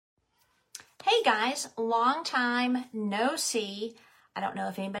Hey guys, long time no see. I don't know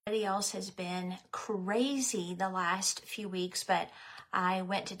if anybody else has been crazy the last few weeks, but I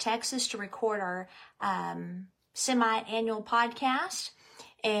went to Texas to record our semi-annual podcast,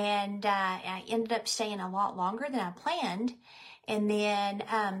 and I ended up staying a lot longer than I planned, and then,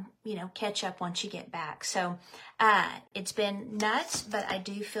 catch up once you get back. So it's been nuts, but I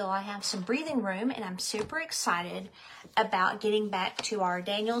do feel I have some breathing room, and I'm super excited about getting back to our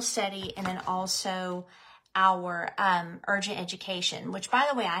Daniel study and then also our urgent education, which, by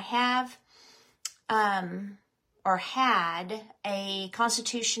the way, I have had a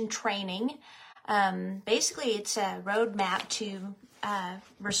Constitution training. Basically, it's a roadmap to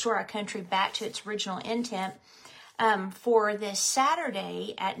restore our country back to its original intent for this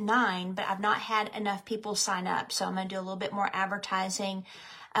Saturday at 9, but I've not had enough people sign up. So I'm going to do a little bit more advertising,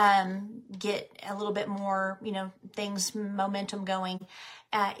 get a little bit more, momentum going.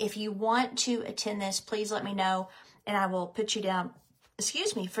 If you want to attend this, please let me know, and I will put you down,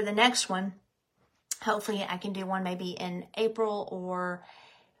 for the next one. Hopefully I can do one maybe in April or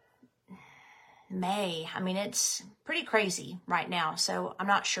May. I mean, it's pretty crazy right now, so I'm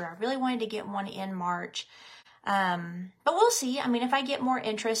not sure. I really wanted to get one in March. But we'll see. I mean, if I get more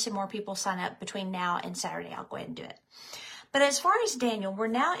interest and more people sign up between now and Saturday, I'll go ahead and do it. But as far as Daniel, we're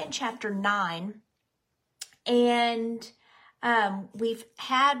now in chapter 9, and we've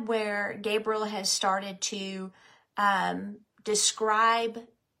had where Gabriel has started to describe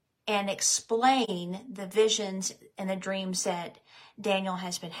and explain the visions and the dreams that Daniel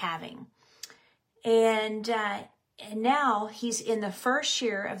has been having. And now he's in the first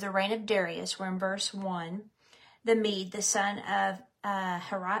year of the reign of Darius. We're in verse 1. The Mede, the son of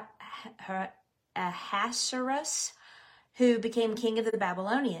Ahasuerus, who became king of the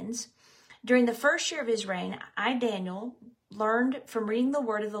Babylonians. During the first year of his reign, I, Daniel, learned from reading the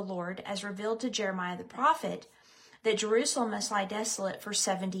word of the Lord as revealed to Jeremiah the prophet that Jerusalem must lie desolate for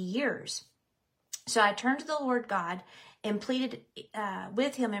 70 years. So I turned to the Lord God and pleaded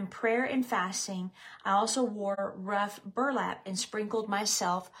with him in prayer and fasting. I also wore rough burlap and sprinkled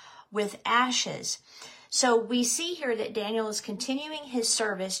myself with ashes. So we see here that Daniel is continuing his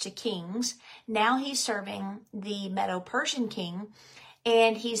service to kings. Now he's serving the Medo-Persian king,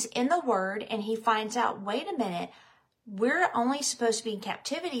 and he's in the word, and he finds out, wait a minute, we're only supposed to be in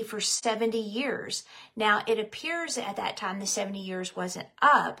captivity for 70 years. Now, it appears that at that time the 70 years wasn't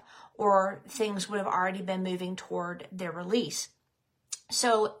up, or things would have already been moving toward their release.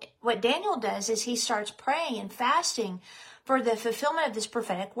 So what Daniel does is he starts praying and fasting for the fulfillment of this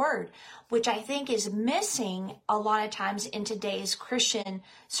prophetic word, which I think is missing a lot of times in today's Christian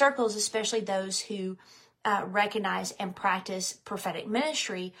circles, especially those who recognize and practice prophetic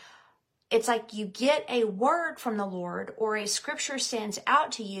ministry. It's like you get a word from the Lord or a scripture stands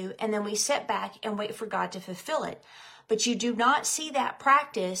out to you, and then we sit back and wait for God to fulfill it. But you do not see that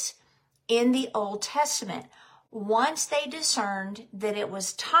practice in the Old Testament. Once they discerned that it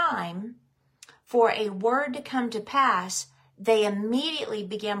was time for a word to come to pass, they immediately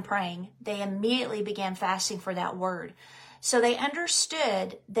began praying. They immediately began fasting for that word. So they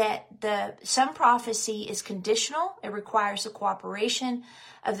understood that some prophecy is conditional. It requires the cooperation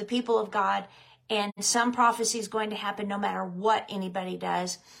of the people of God. And some prophecy is going to happen no matter what anybody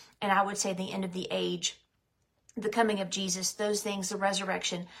does. And I would say the end of the age, the coming of Jesus, those things, the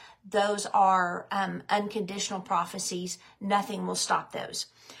resurrection, those are unconditional prophecies. Nothing will stop those.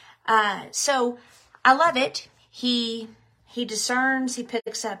 So I love it. He discerns, he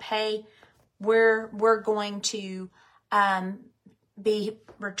picks up, hey, we're going to be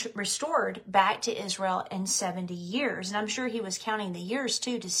restored back to Israel in 70 years. And I'm sure he was counting the years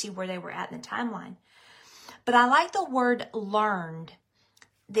too to see where they were at in the timeline. But I like the word learned,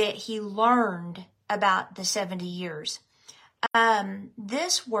 that he learned about the 70 years.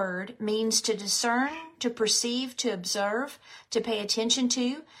 This word means to discern, to perceive, to observe, to pay attention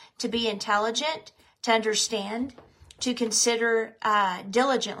to be intelligent, to understand, to consider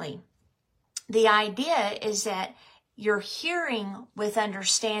diligently. The idea is that you're hearing with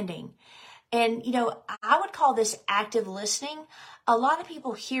understanding. And, I would call this active listening. A lot of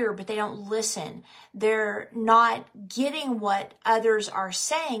people hear, but they don't listen. They're not getting what others are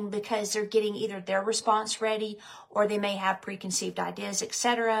saying because they're getting either their response ready or they may have preconceived ideas,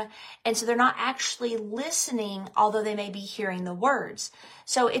 etc. And so they're not actually listening, although they may be hearing the words.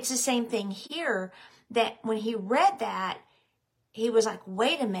 So it's the same thing here, that when he read that, he was like,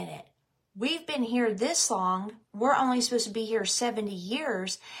 wait a minute. We've been here this long. We're only supposed to be here 70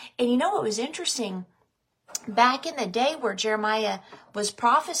 years. And you know what was interesting? Back in the day where Jeremiah was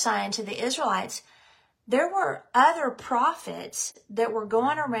prophesying to the Israelites, there were other prophets that were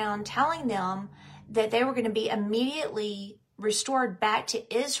going around telling them that they were going to be immediately restored back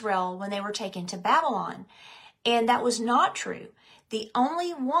to Israel when they were taken to Babylon. And that was not true. The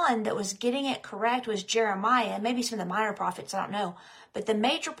only one that was getting it correct was Jeremiah, maybe some of the minor prophets, I don't know. But the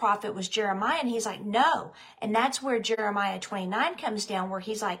major prophet was Jeremiah, and he's like, no. And that's where Jeremiah 29 comes down, where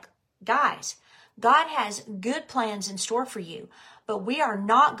he's like, guys, God has good plans in store for you, but we are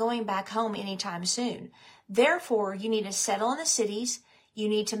not going back home anytime soon. Therefore, you need to settle in the cities. You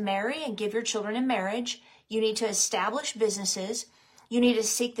need to marry and give your children in marriage. You need to establish businesses. You need to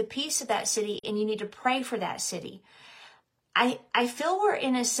seek the peace of that city, and you need to pray for that city. I feel we're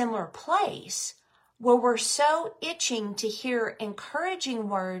in a similar place where we're so itching to hear encouraging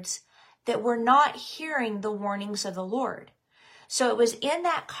words that we're not hearing the warnings of the Lord. So it was in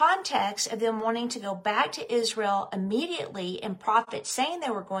that context of them wanting to go back to Israel immediately and prophets saying they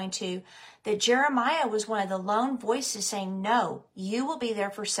were going to, that Jeremiah was one of the lone voices saying, no, you will be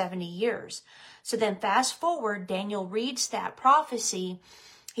there for 70 years. So then fast forward, Daniel reads that prophecy.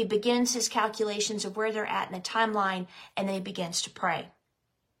 He begins his calculations of where they're at in the timeline, and then he begins to pray.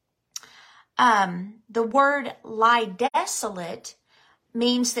 The word lie desolate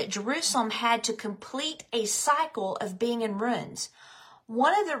means that Jerusalem had to complete a cycle of being in ruins.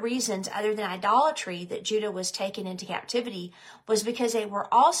 One of the reasons, other than idolatry, that Judah was taken into captivity was because they were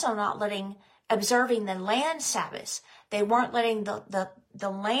also not observing the land Sabbaths. They weren't letting the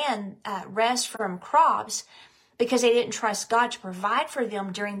land rest from crops because they didn't trust God to provide for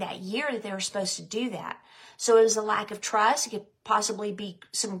them during that year that they were supposed to do that. So it was a lack of trust. It could possibly be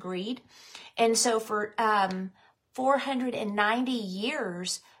some greed. And so for 490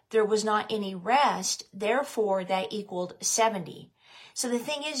 years, there was not any rest. Therefore, that equaled 70. So the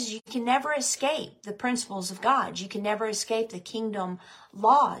thing is, you can never escape the principles of God. You can never escape the kingdom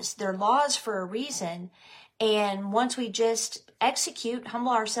laws. They're laws for a reason. And once we just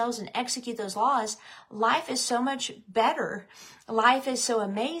humble ourselves and execute those laws, life is so much better. Life is so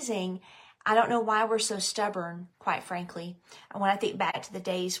amazing. I don't know why we're so stubborn, quite frankly. And when I think back to the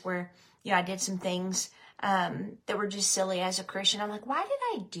days where, I did some things that were just silly as a Christian, I'm like, why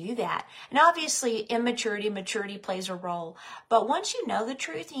did I do that? And obviously maturity plays a role. But once you know the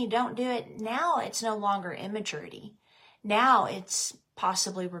truth and you don't do it, now it's no longer immaturity. Now it's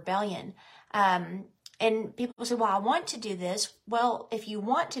possibly rebellion. And people say, well, I want to do this. Well, if you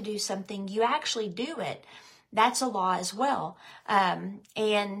want to do something, you actually do it. That's a law as well.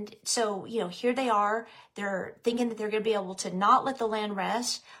 And so, here they are. They're thinking that they're going to be able to not let the land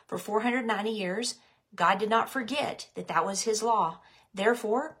rest for 490 years. God did not forget that that was his law.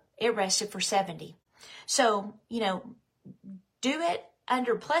 Therefore, it rested for 70. So, do it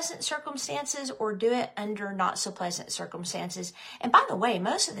under pleasant circumstances or do it under not so pleasant circumstances. And by the way,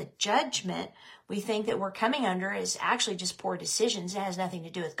 most of the judgment we think that we're coming under is actually just poor decisions. It has nothing to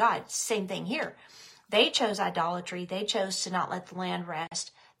do with God. Same thing here. They chose idolatry. They chose to not let the land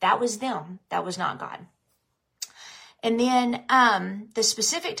rest. That was them. That was not God. And then the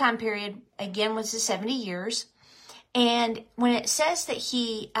specific time period, again, was the 70 years. And when it says that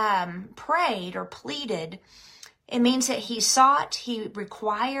he prayed or pleaded, it means that he sought, he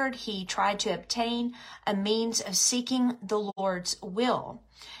required, he tried to obtain a means of seeking the Lord's will.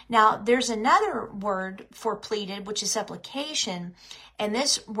 Now, there's another word for pleaded, which is supplication. And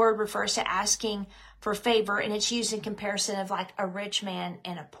this word refers to asking for favor, and it's used in comparison of like a rich man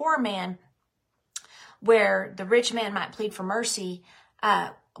and a poor man, where the rich man might plead for mercy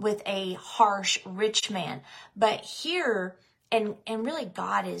with a harsh rich man. But here, and really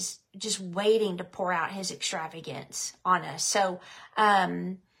God is just waiting to pour out his extravagance on us. So,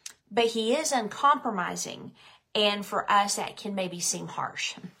 but he is uncompromising. And for us, that can maybe seem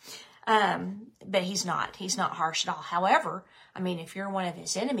harsh. But he's not harsh at all. However, if you're one of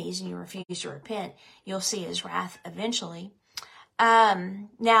his enemies and you refuse to repent, you'll see his wrath eventually.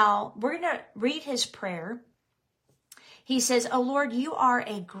 Now we're going to read his prayer. He says, "O Lord, you are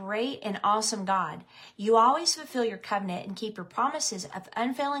a great and awesome God. You always fulfill your covenant and keep your promises of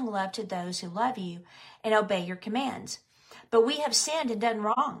unfailing love to those who love you and obey your commands. But we have sinned and done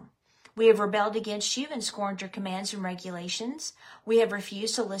wrong. We have rebelled against you and scorned your commands and regulations. We have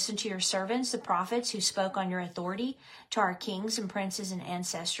refused to listen to your servants, the prophets, who spoke on your authority, to our kings and princes and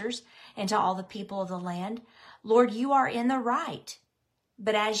ancestors, and to all the people of the land. Lord, you are in the right.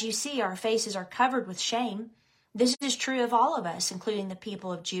 But as you see, our faces are covered with shame. This is true of all of us, including the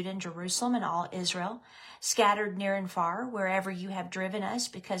people of Judah and Jerusalem and all Israel, scattered near and far, wherever you have driven us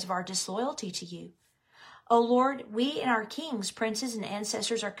because of our disloyalty to you. O Lord, we and our kings, princes, and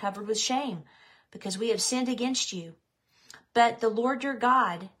ancestors are covered with shame because we have sinned against you. But the Lord your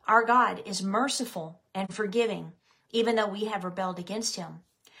God, our God, is merciful and forgiving, even though we have rebelled against him.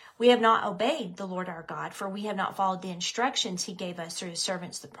 We have not obeyed the Lord our God, for we have not followed the instructions he gave us through his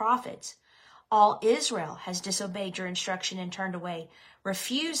servants, the prophets. All Israel has disobeyed your instruction and turned away,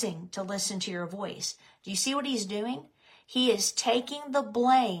 refusing to listen to your voice. Do you see what he's doing? He is taking the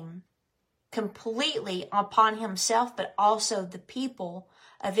blame completely upon himself, but also the people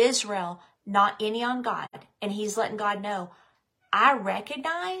of Israel, not any on God. And he's letting God know, I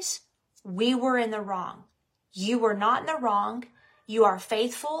recognize we were in the wrong. You were not in the wrong. You are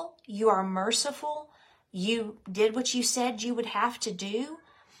faithful. You are merciful. You did what you said you would have to do.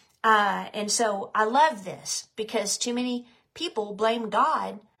 And so I love this because too many people blame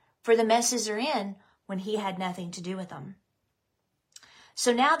God for the messes they're in when he had nothing to do with them.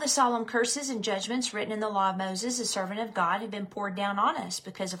 So now the solemn curses and judgments written in the law of Moses, the servant of God, have been poured down on us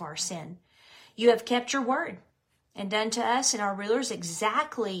because of our sin. You have kept your word and done to us and our rulers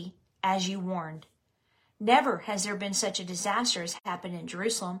exactly as you warned. Never has there been such a disaster as happened in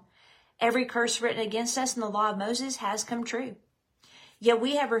Jerusalem. Every curse written against us in the law of Moses has come true. Yet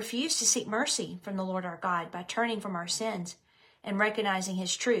we have refused to seek mercy from the Lord our God by turning from our sins and recognizing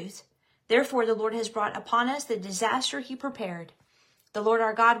his truth. Therefore, the Lord has brought upon us the disaster he prepared. The Lord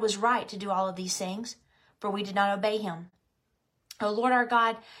our God was right to do all of these things, for we did not obey him. O Lord our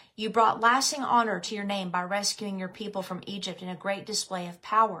God, you brought lasting honor to your name by rescuing your people from Egypt in a great display of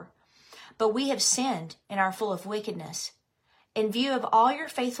power. But we have sinned and are full of wickedness. In view of all your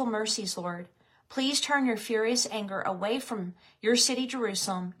faithful mercies, Lord, please turn your furious anger away from your city,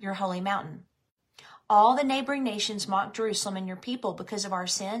 Jerusalem, your holy mountain. All the neighboring nations mock Jerusalem and your people because of our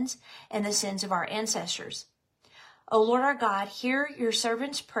sins and the sins of our ancestors. O Lord our God, hear your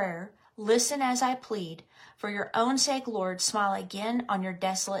servant's prayer. Listen as I plead. For your own sake, Lord, smile again on your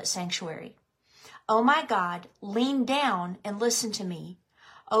desolate sanctuary. O my God, lean down and listen to me.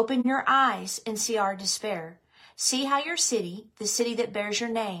 Open your eyes and see our despair. See how your city, the city that bears your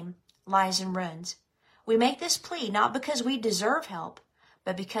name, lies in ruins. We make this plea not because we deserve help,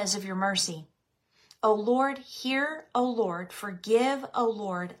 but because of your mercy. O Lord, hear, O Lord, forgive, O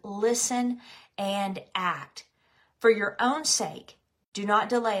Lord, listen and act. For your own sake, do not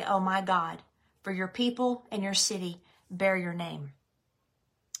delay, O my God, for your people and your city bear your name.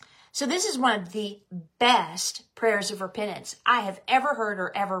 So this is one of the best prayers of repentance I have ever heard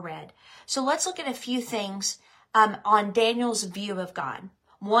or ever read. So let's look at a few things on Daniel's view of God.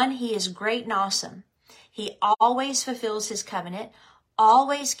 One, he is great and awesome. He always fulfills his covenant,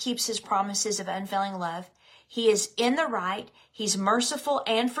 always keeps his promises of unfailing love. He is in the right. He's merciful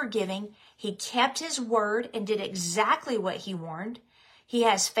and forgiving. He kept his word and did exactly what he warned. He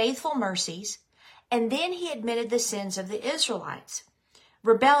has faithful mercies. And then he admitted the sins of the Israelites: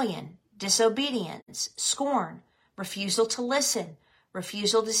 rebellion, disobedience, scorn, refusal to listen,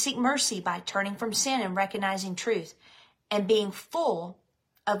 refusal to seek mercy by turning from sin and recognizing truth, and being full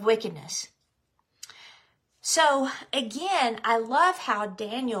of wickedness. So again, I love how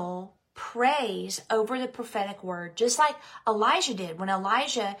Daniel prays over the prophetic word, just like Elijah did. When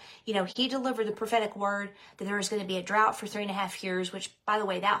Elijah, he delivered the prophetic word that there was going to be a drought for 3.5 years, which, by the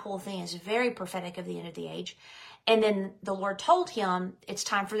way, that whole thing is very prophetic of the end of the age. And then the Lord told him it's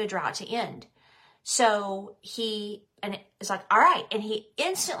time for the drought to end. So it's like, all right. And he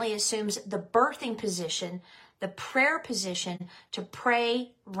instantly assumes the birthing position, the prayer position to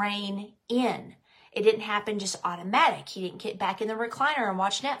pray rain in. It didn't happen just automatic. He didn't get back in the recliner and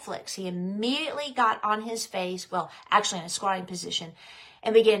watch Netflix. He immediately got on his face, well, actually in a squatting position,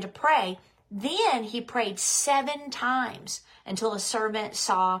 and began to pray. Then he prayed 7 times until a servant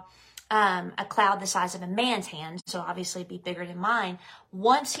saw a cloud the size of a man's hand, so obviously it'd be bigger than mine.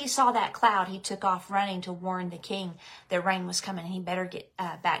 Once he saw that cloud, he took off running to warn the king that rain was coming and he better get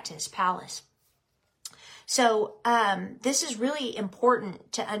back to his palace. So this is really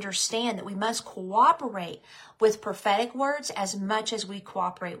important to understand that we must cooperate with prophetic words as much as we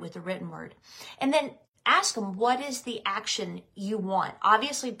cooperate with the written word. And then ask him, what is the action you want?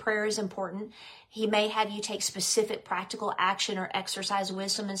 Obviously, prayer is important. He may have you take specific practical action or exercise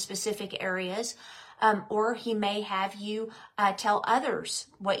wisdom in specific areas, or he may have you tell others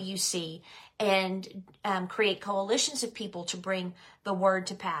what you see and create coalitions of people to bring the word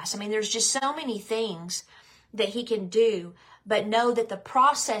to pass. I mean, there's just so many things that he can do, but know that the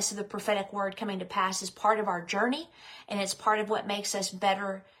process of the prophetic word coming to pass is part of our journey, and it's part of what makes us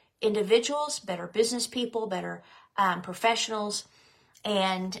better individuals, better business people, better professionals,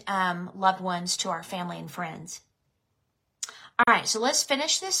 and loved ones to our family and friends. All right, so let's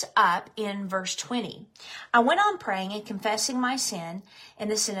finish this up in verse 20. I went on praying and confessing my sin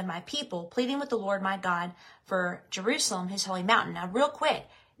and the sin of my people, pleading with the Lord my God for Jerusalem, his holy mountain. Now, real quick,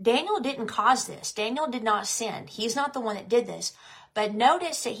 Daniel didn't cause this. Daniel did not sin. He's not the one that did this. But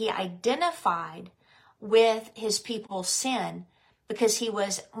notice that he identified with his people's sin because he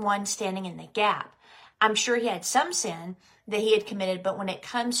was one standing in the gap. I'm sure he had some sin that he had committed, but when it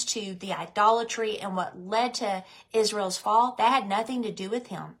comes to the idolatry and what led to Israel's fall, that had nothing to do with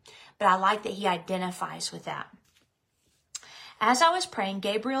him. But I like that he identifies with that. As I was praying,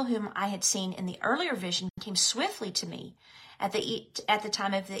 Gabriel, whom I had seen in the earlier vision, came swiftly to me at the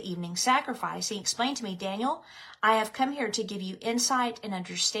time of the evening sacrifice. He explained to me, Daniel, I have come here to give you insight and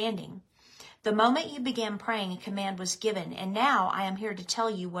understanding. The moment you began praying, a command was given, and now I am here to tell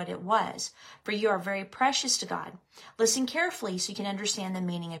you what it was, for you are very precious to God. Listen carefully so you can understand the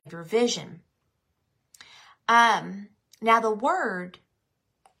meaning of your vision. Now the word,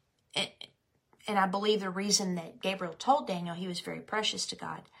 and I believe the reason that Gabriel told Daniel he was very precious to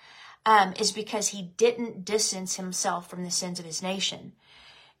God, is because he didn't distance himself from the sins of his nation.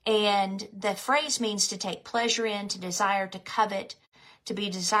 And the phrase means to take pleasure in, to desire, to covet, to be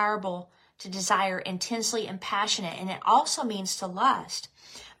desirable, to desire intensely and passionate. And it also means to lust.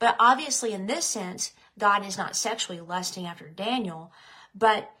 But obviously in this sense, God is not sexually lusting after Daniel,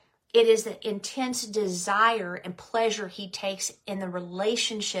 but it is the intense desire and pleasure he takes in the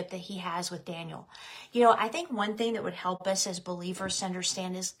relationship that he has with Daniel. You know, I think one thing that would help us as believers to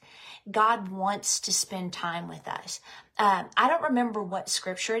understand is God wants to spend time with us. I don't remember what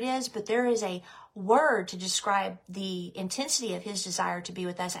scripture it is, but there is a word to describe the intensity of his desire to be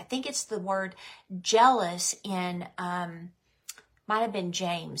with us. I think it's the word jealous in, might have been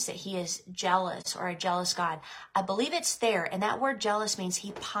James, that he is jealous or a jealous God. I believe it's there. And that word jealous means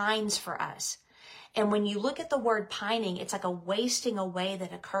he pines for us. And when you look at the word pining, it's like a wasting away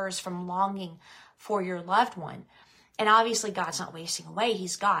that occurs from longing for your loved one. And obviously God's not wasting away.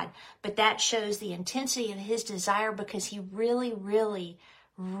 He's God. But that shows the intensity of his desire because he really, really,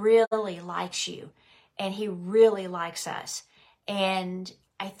 really likes you. And he really likes us. And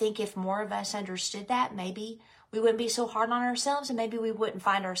I think if more of us understood that, maybe we wouldn't be so hard on ourselves, and maybe we wouldn't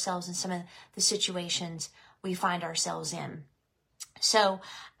find ourselves in some of the situations we find ourselves in. So,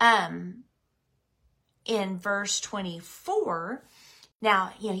 in verse 24,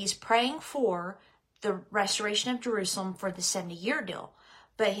 now, he's praying for the restoration of Jerusalem for the 70-year deal,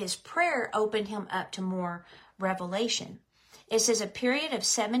 but his prayer opened him up to more revelation. It says a period of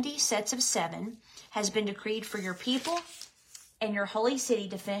 70 sets of 7 has been decreed for your people and your holy city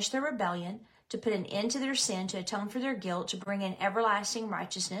to finish their rebellion, to put an end to their sin, to atone for their guilt, to bring in everlasting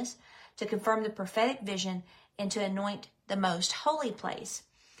righteousness, to confirm the prophetic vision, and to anoint the most holy place.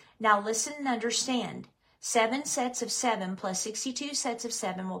 Now listen and understand. 7 sets of 7 plus 62 sets of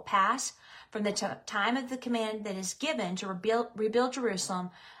 7 will pass from the time of the command that is given to rebuild Jerusalem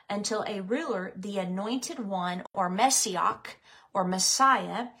until a ruler, the anointed one, or Messiah,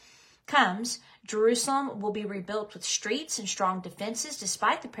 comes. Jerusalem will be rebuilt with streets and strong defenses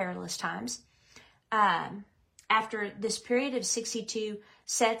despite the perilous times. After this period of 62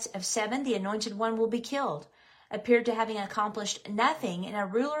 sets of 7, the anointed one will be killed, appeared to having accomplished nothing, and a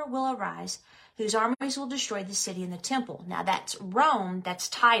ruler will arise whose armies will destroy the city and the temple. Now that's Rome, that's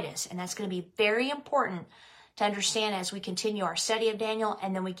Titus, and that's going to be very important to understand as we continue our study of Daniel,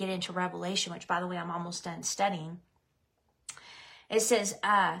 and then we get into Revelation, which, by the way, I'm almost done studying. It says,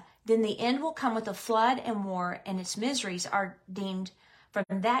 then the end will come with a flood and war, and its miseries are deemed from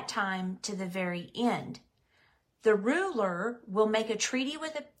that time to the very end. The ruler will make a treaty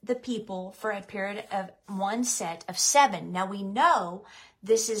with the people for a period of 1 set of 7. Now we know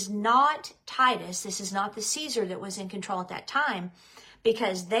this is not Titus. This is not the Caesar that was in control at that time,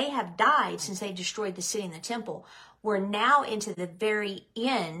 because they have died since they destroyed the city and the temple. We're now into the very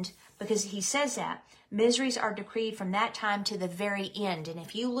end, because he says that miseries are decreed from that time to the very end. And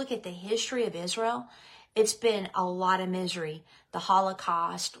if you look at the history of Israel, it's been a lot of misery. The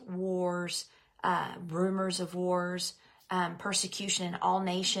Holocaust, wars, rumors of wars, persecution in all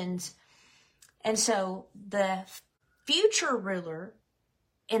nations. And so the future ruler,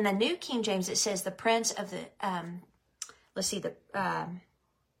 in the New King James, it says the prince of the,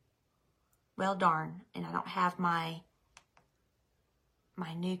 well, darn, and I don't have my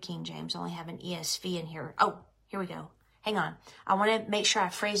New King James. I only have an ESV in here. Oh, here we go. Hang on. I want to make sure I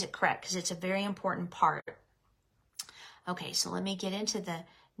phrase it correct because it's a very important part. Okay, so let me get into the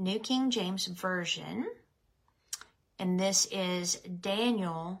New King James Version. And this is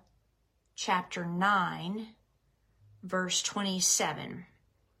Daniel chapter 9, verse 27.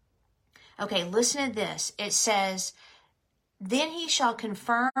 Okay, listen to this. It says, then he shall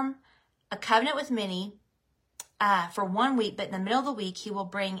confirm a covenant with many, for 1 week, but in the middle of the week he will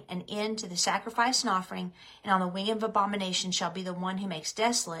bring an end to the sacrifice and offering, and on the wing of abomination shall be the one who makes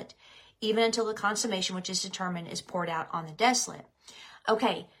desolate, even until the consummation which is determined is poured out on the desolate.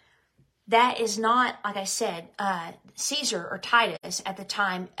 Okay, that is not, like I said, Caesar or Titus at the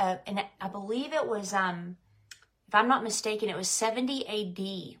time, and I believe it was, if I'm not mistaken, it was 70 AD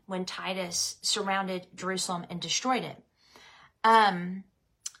when Titus surrounded Jerusalem and destroyed it.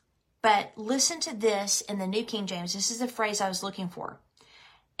 But listen to this in the New King James. This is the phrase I was looking for.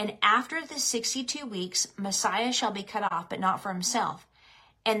 And after the 62 weeks, Messiah shall be cut off, but not for himself.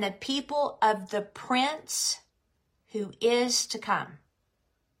 And the people of the prince who is to come.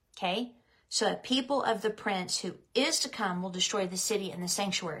 Okay? So the people of the prince who is to come will destroy the city and the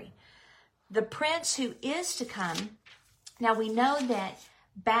sanctuary. The prince who is to come. Now we know that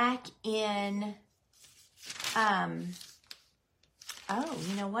back in, oh,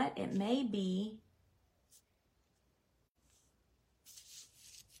 you know what? It may be,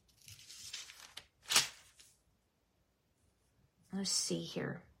 let's see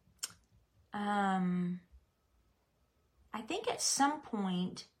here. I think at some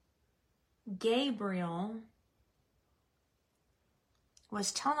point, Gabriel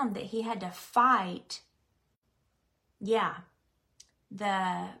was telling him that he had to fight, the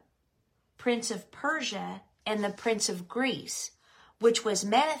Prince of Persia and the Prince of Greece, which was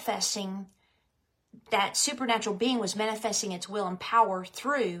manifesting, that supernatural being was manifesting its will and power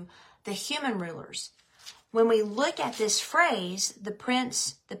through the human rulers. When we look at this phrase, the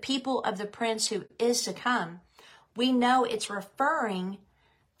prince, the people of the prince who is to come, we know it's referring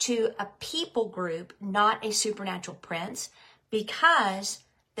to a people group, not a supernatural prince, because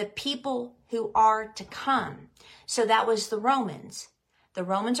the people who are to come. So that was the Romans. The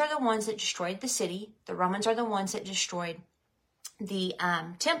Romans are the ones that destroyed the city. The Romans are the ones that destroyed the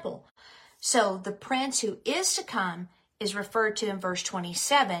temple. So the prince who is to come is referred to in verse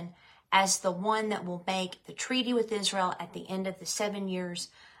 27 as the one that will make the treaty with Israel at the end of the 7 years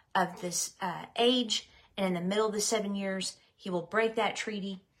of this age. And in the middle of the 7 years, he will break that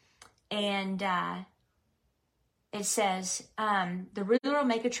treaty. And it says, the ruler will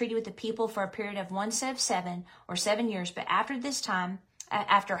make a treaty with the people for a period of 1 set of 7 or 7 years. But after this time,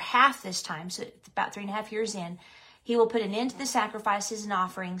 after half this time, so it's about 3.5 years in, he will put an end to the sacrifices and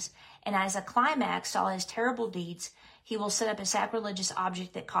offerings. And as a climax to all his terrible deeds, he will set up a sacrilegious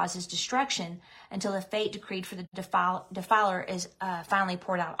object that causes destruction until the fate decreed for the defiler is finally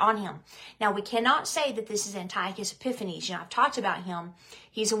poured out on him. Now, we cannot say that this is Antiochus Epiphanes. You know, I've talked about him.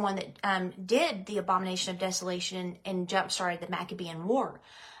 He's the one that did the abomination of desolation and jump-started the Maccabean War.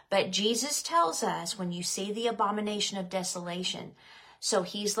 But Jesus tells us when you see the abomination of desolation, so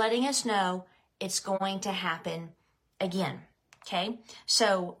he's letting us know it's going to happen again. Okay?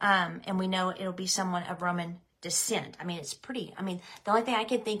 So, and we know it'll be someone of Roman descent. I mean, it's pretty, the only thing I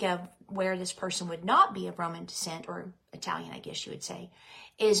can think of where this person would not be of Roman descent, or Italian, I guess you would say,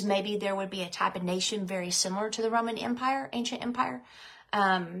 is maybe there would be a type of nation very similar to the Roman Empire, ancient empire.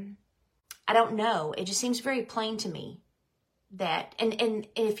 I don't know. It just seems very plain to me that, and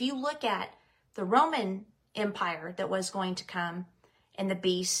if you look at the Roman Empire that was going to come and the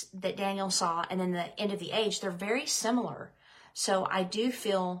beast that Daniel saw and then the end of the age, they're very similar. So I do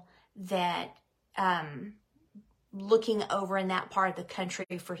feel that, looking over in that part of the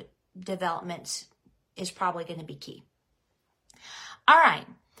country for developments is probably going to be key. All right.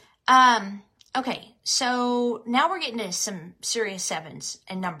 Okay. So now we're getting to some serious sevens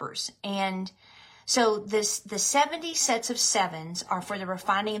and numbers. And so the 70 sets of sevens are for the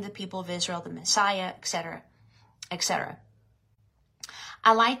refining of the people of Israel, the Messiah, etc., etc.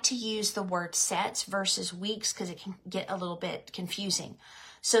 I like to use the word sets versus weeks because it can get a little bit confusing.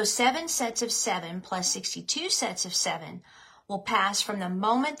 So 7 sets of 7 plus 62 sets of 7 will pass from the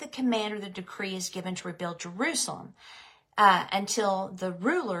moment the command or the decree is given to rebuild Jerusalem until the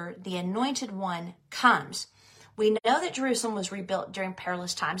ruler, the anointed one, comes. We know that Jerusalem was rebuilt during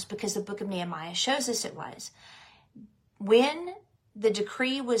perilous times because the book of Nehemiah shows us it was. When the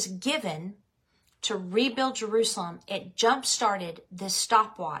decree was given to rebuild Jerusalem, it jump-started this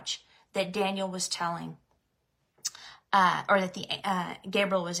stopwatch that Daniel was telling, or that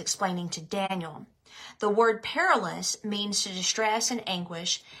Gabriel was explaining to Daniel. The word perilous means to distress and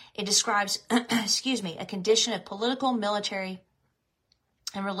anguish. It describes, a condition of political, military,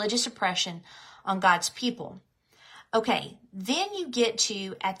 and religious oppression on God's people. Okay, then you get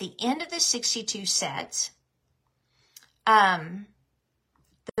to, at the end of the 62 sets,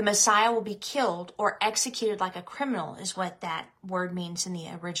 the Messiah will be killed or executed like a criminal is what that word means in the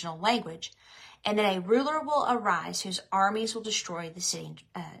original language. And then a ruler will arise whose armies will destroy the city,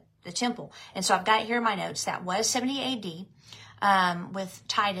 the temple. And so I've got it here in my notes. That was 70 AD with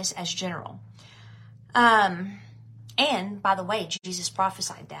Titus as general. And by the way, Jesus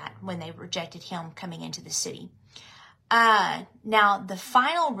prophesied that when they rejected him coming into the city. Now, the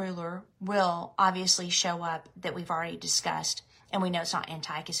final ruler will obviously show up that we've already discussed, and we know it's not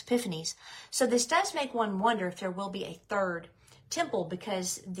Antiochus Epiphanes. So this does make one wonder if there will be a third temple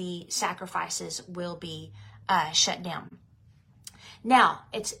because the sacrifices will be shut down. Now,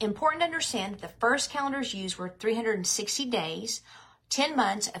 it's important to understand that the first calendars used were 360 days, 10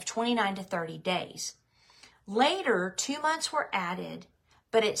 months of 29 to 30 days. Later, 2 months were added,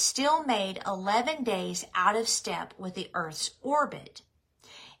 but it still made 11 days out of step with the Earth's orbit.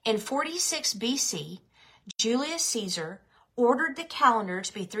 In 46 BC, Julius Caesar ordered the calendar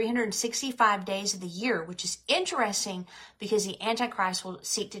to be 365 days of the year, which is interesting because the Antichrist will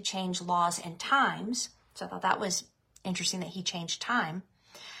seek to change laws and times. So I thought that was interesting that he changed time.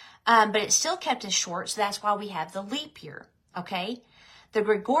 But it still kept us short, so that's why we have the leap year, okay? The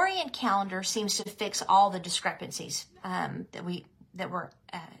Gregorian calendar seems to fix all the discrepancies that were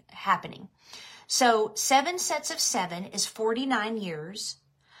happening. So 7 sets of 7 is 49 years.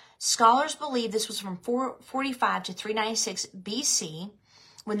 Scholars believe this was from 445 to 396 BC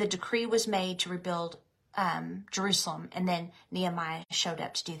when the decree was made to rebuild Jerusalem, and then Nehemiah showed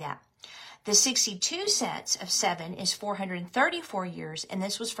up to do that. The 62 sets of 7 is 434 years, and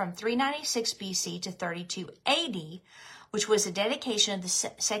this was from 396 BC to 32 AD, which was the dedication of the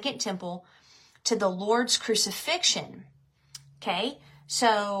Second Temple to the Lord's crucifixion. Okay,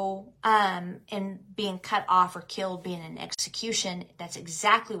 so and being cut off or killed, being an execution, that's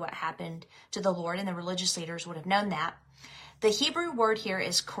exactly what happened to the Lord, and the religious leaders would have known that. The Hebrew word here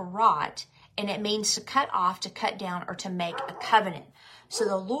is karat, and it means to cut off, to cut down, or to make a covenant. So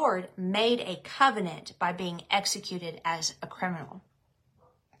the Lord made a covenant by being executed as a criminal.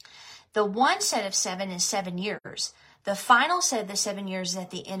 The one set of 7 is 7 years. The final set of the 7 years is at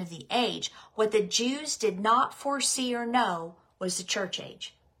the end of the age. What the Jews did not foresee or know was the church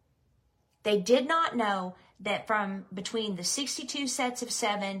age. They did not know that from between the 62 sets of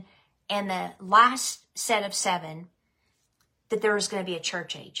 7 and the last set of 7, that there was going to be a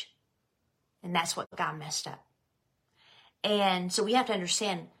church age. And that's what got messed up. And so we have to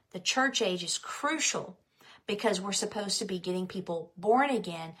understand the church age is crucial because we're supposed to be getting people born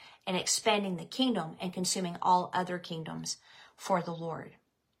again and expanding the kingdom and consuming all other kingdoms for the Lord.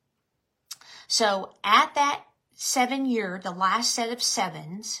 So at that 7 year, the last set of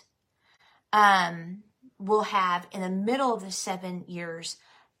 7s, we'll have in the middle of the 7 years,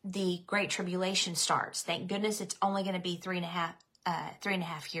 the Great Tribulation starts. Thank goodness it's only going to be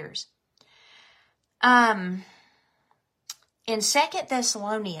 3.5 years. In 2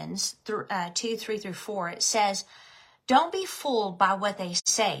 Thessalonians 2:3-4, it says, "Don't be fooled by what they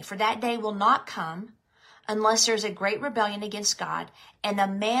say, for that day will not come unless there's a great rebellion against God, and the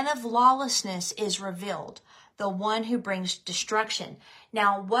man of lawlessness is revealed, the one who brings destruction."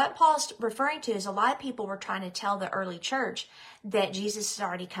 Now, what Paul's referring to is a lot of people were trying to tell the early church that Jesus has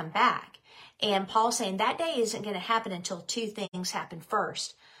already come back. And Paul's saying that day isn't going to happen until 2 things happen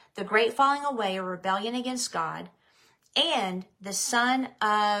first. The great falling away or rebellion against God, and the son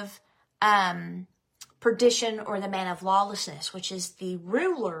of perdition or the man of lawlessness, which is the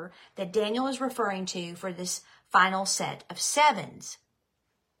ruler that Daniel is referring to for this final set of 7s.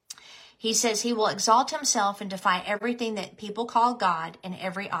 He says he will exalt himself and defy everything that people call God and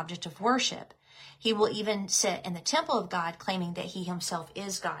every object of worship. He will even sit in the temple of God claiming that he himself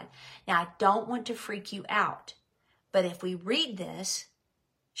is God. Now, I don't want to freak you out, but if we read this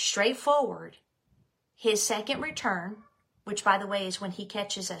straightforward, his second return, which by the way is when he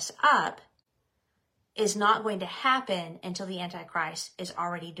catches us up, is not going to happen until the Antichrist is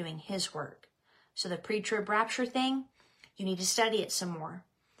already doing his work. So the pre-trib rapture thing, you need to study it some more.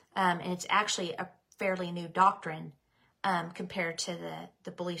 And it's actually a fairly new doctrine compared to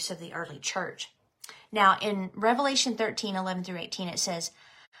the beliefs of the early church. Now in Revelation 13:11-18, it says,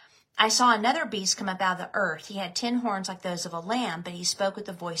 "I saw another beast come up out of the earth. He had 10 horns like those of a lamb, but he spoke with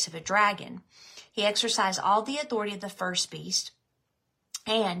the voice of a dragon. He exercised all the authority of the first beast,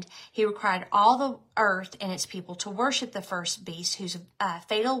 and he required all the earth and its people to worship the first beast whose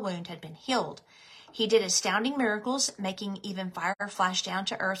fatal wound had been healed. He did astounding miracles, making even fire flash down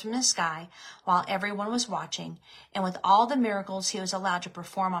to earth from the sky while everyone was watching. And with all the miracles he was allowed to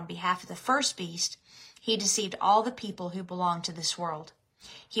perform on behalf of the first beast, he deceived all the people who belonged to this world.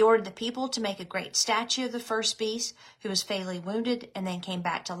 He ordered the people to make a great statue of the first beast who was fatally wounded and then came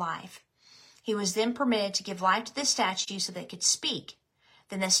back to life. He was then permitted to give life to the statue so that it could speak.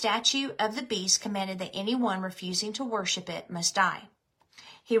 Then the statue of the beast commanded that anyone refusing to worship it must die.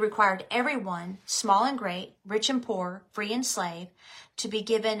 He required everyone, small and great, rich and poor, free and slave, to be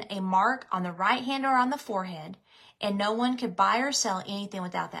given a mark on the right hand or on the forehead, and no one could buy or sell anything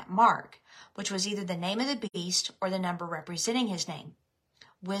without that mark, which was either the name of the beast or the number representing his name.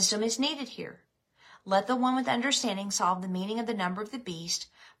 Wisdom is needed here. Let the one with understanding solve the meaning of the number of the beast,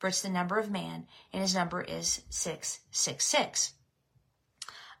 for it's the number of man, and his number is 666.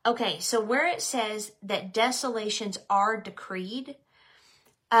 Okay, so where it says that desolations are decreed,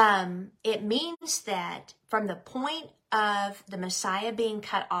 it means that from the point of the Messiah being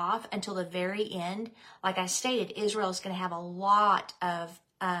cut off until the very end, like I stated, Israel is going to have a lot of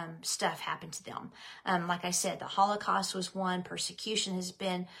stuff happen to them. Like I said, the Holocaust was one, persecution has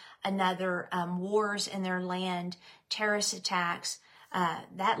been another, wars in their land, terrorist attacks.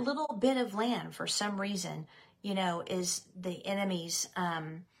 That little bit of land, for some reason, is the enemy's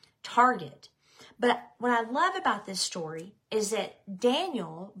target. But what I love about this story is that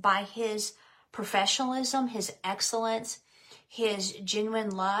Daniel, by his professionalism, his excellence, his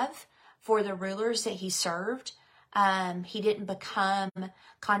genuine love for the rulers that he served, he didn't become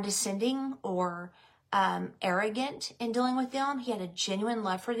condescending or arrogant in dealing with them. He had a genuine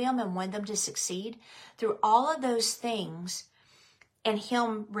love for them and wanted them to succeed. Through all of those things and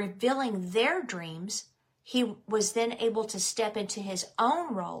him revealing their dreams, he was then able to step into his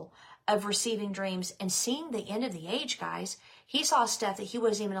own role of receiving dreams and seeing the end of the age, guys. He saw stuff that he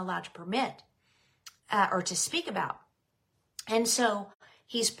wasn't even allowed to permit or to speak about. And so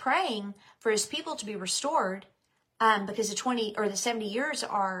he's praying for his people to be restored because the 20 or the 70 years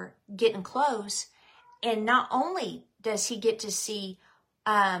are getting close. And not only does he get to see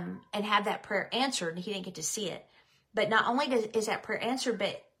and have that prayer answered, he didn't get to see it, but not only is that prayer answered,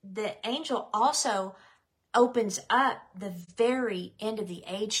 but the angel also opens up the very end of the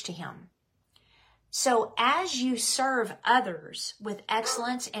age to him. So as you serve others with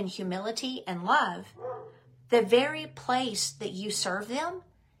excellence and humility and love, the very place that you serve them,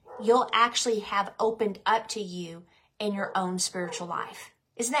 you'll actually have opened up to you in your own spiritual life.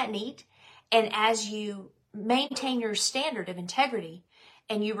 Isn't that neat? And as you maintain your standard of integrity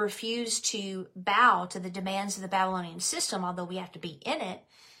and you refuse to bow to the demands of the Babylonian system, although we have to be in it,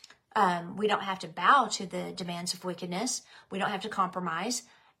 we don't have to bow to the demands of wickedness. We don't have to compromise.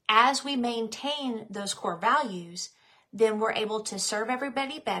 As we maintain those core values, then we're able to serve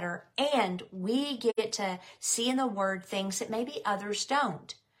everybody better, and we get to see in the Word things that maybe others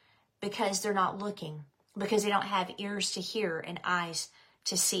don't because they're not looking, because they don't have ears to hear and eyes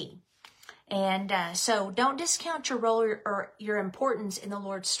to see. And so don't discount your role or your importance in the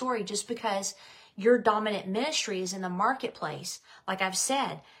Lord's story just because your dominant ministry is in the marketplace. Like I've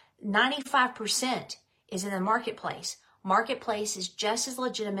said, 95% is in the marketplace. Marketplace is just as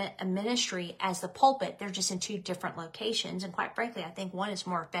legitimate a ministry as the pulpit. They're just in two different locations. And quite frankly, I think one is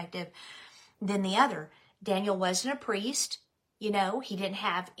more effective than the other. Daniel wasn't a priest. He didn't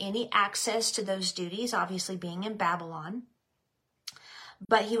have any access to those duties, obviously being in Babylon.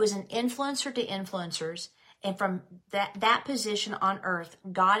 But he was an influencer to influencers. And from that position on earth,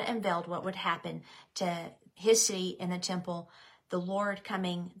 God unveiled what would happen to his city and the temple, the Lord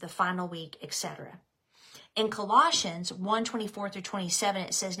coming the final week, etc. In Colossians 1:24-27,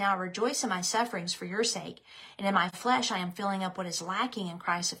 it says, "Now I rejoice in my sufferings for your sake, and in my flesh I am filling up what is lacking in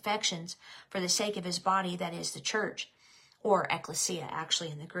Christ's affections for the sake of his body, that is the church," or ecclesia,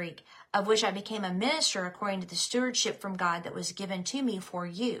 actually in the Greek, "of which I became a minister according to the stewardship from God that was given to me for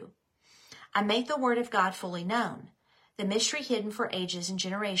you. I make the word of God fully known, the mystery hidden for ages and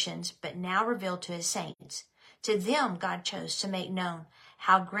generations, but now revealed to his saints. To them God chose to make known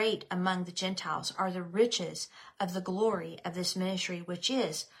how great among the Gentiles are the riches of the glory of this ministry, which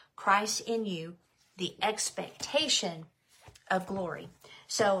is Christ in you, the expectation of glory."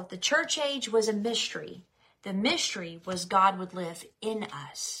 So the church age was a mystery. The mystery was God would live in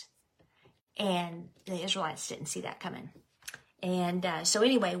us. And the Israelites didn't see that coming. And so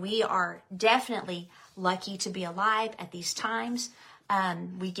anyway, we are definitely lucky to be alive at these times.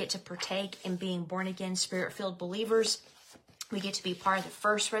 We get to partake in being born again, spirit-filled believers. We get to be part of the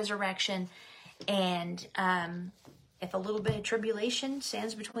first resurrection. And if a little bit of tribulation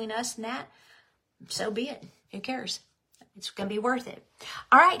stands between us and that, so be it. Who cares? It's going to be worth it.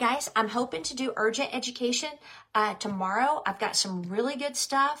 All right, guys, I'm hoping to do urgent education tomorrow. I've got some really good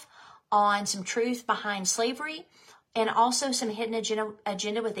stuff on some truth behind slavery and also some hidden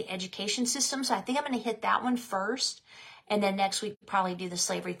agenda with the education system. So I think I'm going to hit that one first. And then next week, probably do the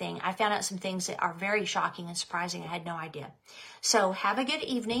slavery thing. I found out some things that are very shocking and surprising. I had no idea. So have a good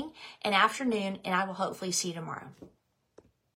evening and afternoon, and I will hopefully see you tomorrow.